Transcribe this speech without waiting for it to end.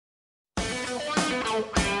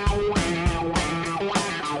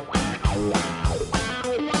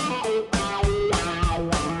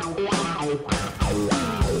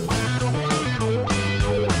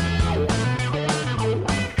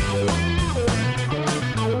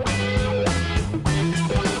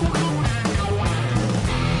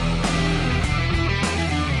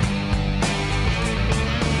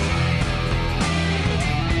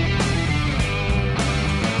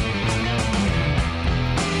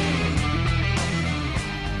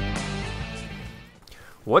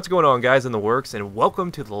What's going on, guys, in the works, and welcome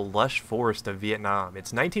to the lush forest of Vietnam.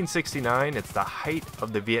 It's 1969, it's the height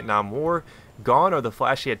of the Vietnam War. Gone are the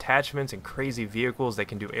flashy attachments and crazy vehicles that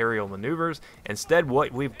can do aerial maneuvers. Instead,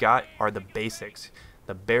 what we've got are the basics,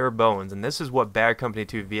 the bare bones, and this is what Bad Company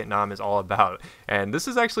 2 Vietnam is all about. And this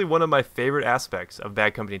is actually one of my favorite aspects of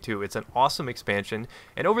Bad Company 2. It's an awesome expansion,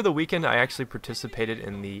 and over the weekend I actually participated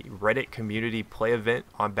in the Reddit community play event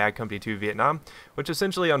on Bad Company 2 Vietnam, which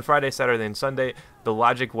essentially on Friday, Saturday, and Sunday, the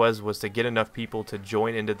logic was to get enough people to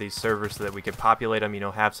join into these servers so that we could populate them,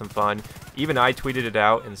 have some fun. Even I tweeted it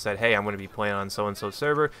out and said, hey, I'm going to be playing on so-and-so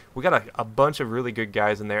server. We got a bunch of really good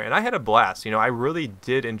guys in there, and I had a blast. I really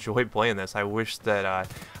did enjoy playing this. I wish that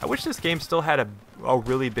I wish this game still had a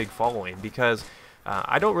really big following, because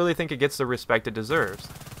I don't really think it gets the respect it deserves.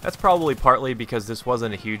 That's probably partly because this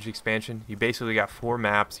wasn't a huge expansion. You basically got 4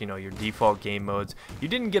 maps, your default game modes. You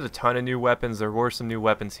didn't get a ton of new weapons. There were some new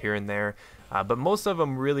weapons here and there. But most of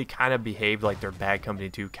them really kind of behaved like their Bad Company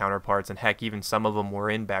 2 counterparts, and heck, even some of them were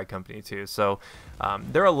in Bad Company 2. So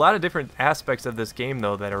there are a lot of different aspects of this game,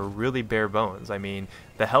 though, that are really bare bones.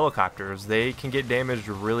 The helicopters, they can get damaged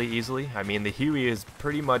really easily. The Huey is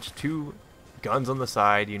pretty much 2 guns on the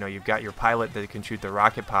side. You've got your pilot that can shoot the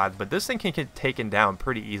rocket pods, but this thing can get taken down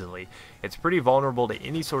pretty easily. It's pretty vulnerable to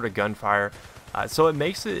any sort of gunfire, so it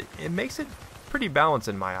makes it pretty balanced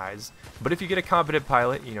in my eyes. But if you get a competent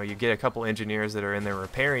pilot, you get a couple engineers that are in there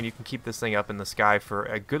repairing, you can keep this thing up in the sky for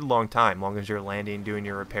a good long time, long as you're landing, doing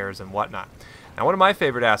your repairs and whatnot. Now, one of my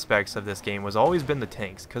favorite aspects of this game was always been the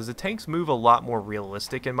tanks, because the tanks move a lot more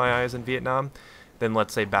realistic in my eyes in Vietnam than,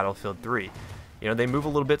 let's say, Battlefield 3. They move a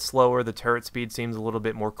little bit slower, the turret speed seems a little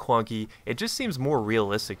bit more clunky. It just seems more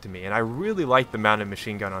realistic to me, and I really like the mounted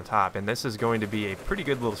machine gun on top, and this is going to be a pretty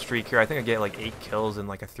good little streak here. I think I get like 8 kills in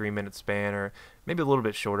like a 3-minute span, or maybe a little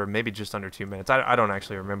bit shorter, maybe just under 2 minutes. I don't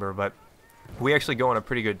actually remember, but we actually go on a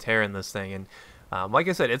pretty good tear in this thing, and like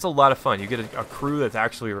I said, it's a lot of fun. You get a crew that's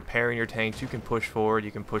actually repairing your tanks. You can push forward, you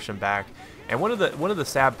can push them back, and one of the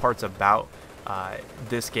sad parts about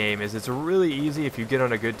this game is it's really easy if you get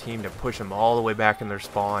on a good team to push them all the way back in their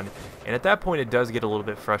spawn, and at that point it does get a little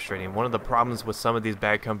bit frustrating. One of the problems with some of these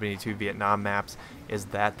Bad Company 2 Vietnam maps is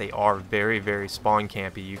that they are very, very spawn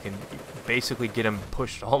campy. You can basically get them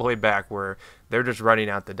pushed all the way back where they're just running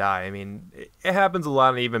out to die. It happens a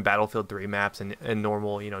lot on even Battlefield 3 maps and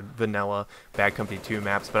normal, vanilla Bad Company 2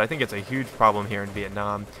 maps, but I think it's a huge problem here in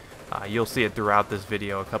Vietnam. You'll see it throughout this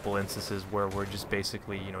video, a couple instances where we're just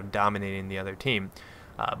basically, dominating the other team.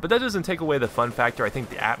 But that doesn't take away the fun factor. I think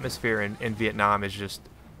the atmosphere in Vietnam is just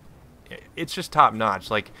top notch.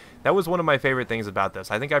 That was one of my favorite things about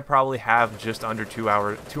this. I think I probably have just under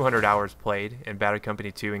 200 hours played in Bad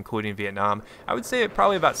Company 2, including Vietnam. I would say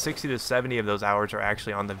probably about 60 to 70 of those hours are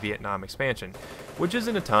actually on the Vietnam expansion, which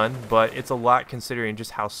isn't a ton, but it's a lot considering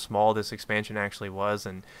just how small this expansion actually was.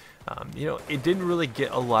 And it didn't really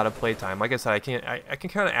get a lot of playtime. Like I said, I can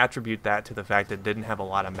kind of attribute that to the fact that it didn't have a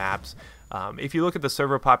lot of maps. If you look at the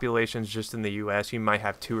server populations just in the US, you might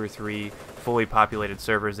have 2 or 3 fully populated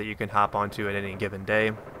servers that you can hop onto at any given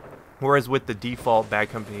day. Whereas with the default Bad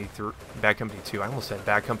Company 2, I almost said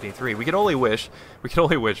Bad Company 3. We could only wish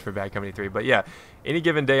for Bad Company 3. But yeah, any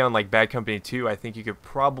given day on like Bad Company 2, I think you could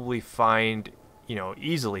probably find,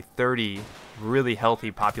 easily 30 really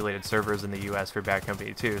healthy populated servers in the US for Bad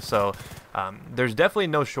Company 2. So there's definitely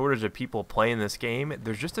no shortage of people playing this game.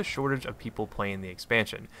 There's just a shortage of people playing the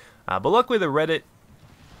expansion. But luckily the Reddit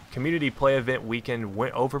community play event weekend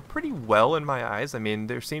went over pretty well in my eyes.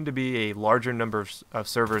 There seemed to be a larger number of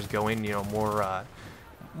servers going, more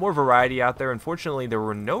variety out there. Unfortunately, there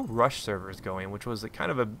were no rush servers going, which was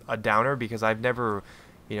kind of a downer, because I've never,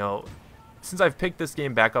 since I've picked this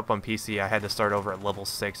game back up on PC, I had to start over at level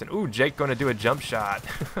 6, and ooh, Jake gonna do a jump shot.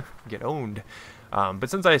 Get owned. But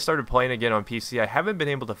since I started playing again on PC, I haven't been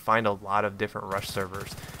able to find a lot of different rush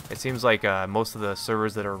servers. It seems like most of the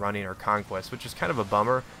servers that are running are Conquest, which is kind of a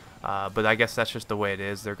bummer. But I guess that's just the way it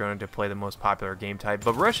is. They're going to play the most popular game type.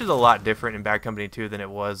 But Rush is a lot different in Bad Company 2 than it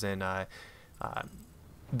was in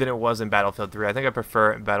Battlefield 3. I think I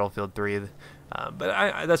prefer it in Battlefield 3.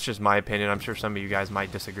 But that's just my opinion. I'm sure some of you guys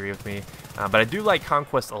might disagree with me. But I do like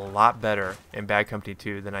Conquest a lot better in Bad Company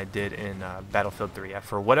 2 than I did in Battlefield 3.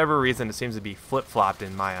 For whatever reason, it seems to be flip-flopped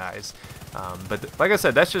in my eyes. But like I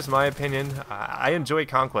said, that's just my opinion. I enjoy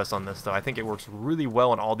Conquest on this, though. I think it works really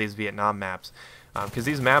well on all these Vietnam maps, because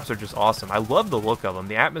these maps are just awesome. I love the look of them.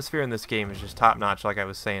 The atmosphere in this game is just top-notch, like I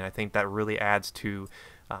was saying. I think that really adds to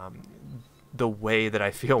the way that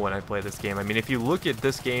I feel when I play this game. I mean, if you look at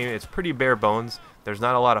this game, it's pretty bare bones. There's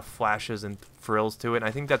not a lot of flashes and frills to it, and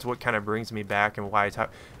I think that's what kind of brings me back and why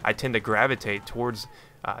I tend to gravitate towards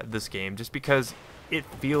this game, just because it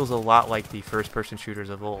feels a lot like the first-person shooters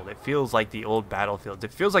of old. It feels like the old Battlefield.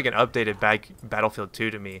 It feels like an updated Battlefield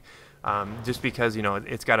 2 to me, just because, you know,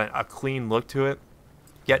 it's got a clean look to it.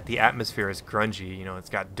 Yet the atmosphere is grungy. You know, it's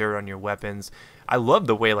got dirt on your weapons. I love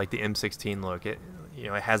the way, like, the M16 look. It, you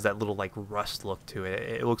know, it has that little, like, rust look to it.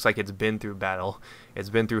 It looks like it's been through battle. It's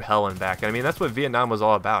been through hell and back. And I mean, that's what Vietnam was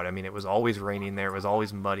all about. I mean, it was always raining there. It was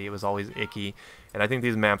always muddy. It was always icky. And I think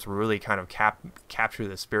these maps really kind of capture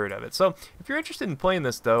the spirit of it. So if you're interested in playing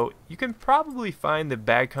this, though, you can probably find the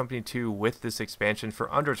Bad Company 2 with this expansion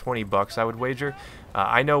for under 20 bucks, I would wager.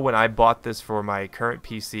 I know when I bought this for my current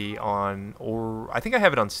PC or I think I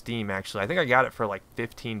have it on Steam, actually. I think I got it for like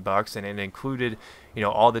 15 bucks, and it included, you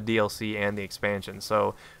know, all the DLC and the expansion.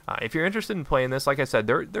 So if you're interested in playing this, like I said,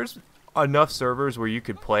 there's enough servers where you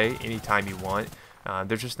could play anytime you want.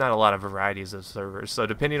 There's just not a lot of varieties of servers, so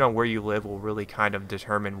depending on where you live will really kind of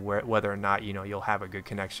determine whether or not, you know, you'll have a good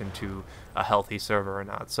connection to a healthy server or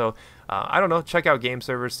not. So I don't know, check out game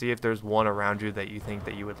servers, see if there's one around you that you think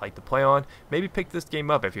that you would like to play on. Maybe pick this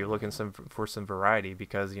game up if you're looking for some variety,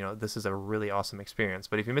 because, you know, this is a really awesome experience.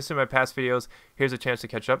 But if you missed any of my past videos, here's a chance to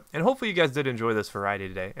catch up, and hopefully you guys did enjoy this variety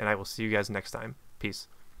today, and I will see you guys next time. Peace.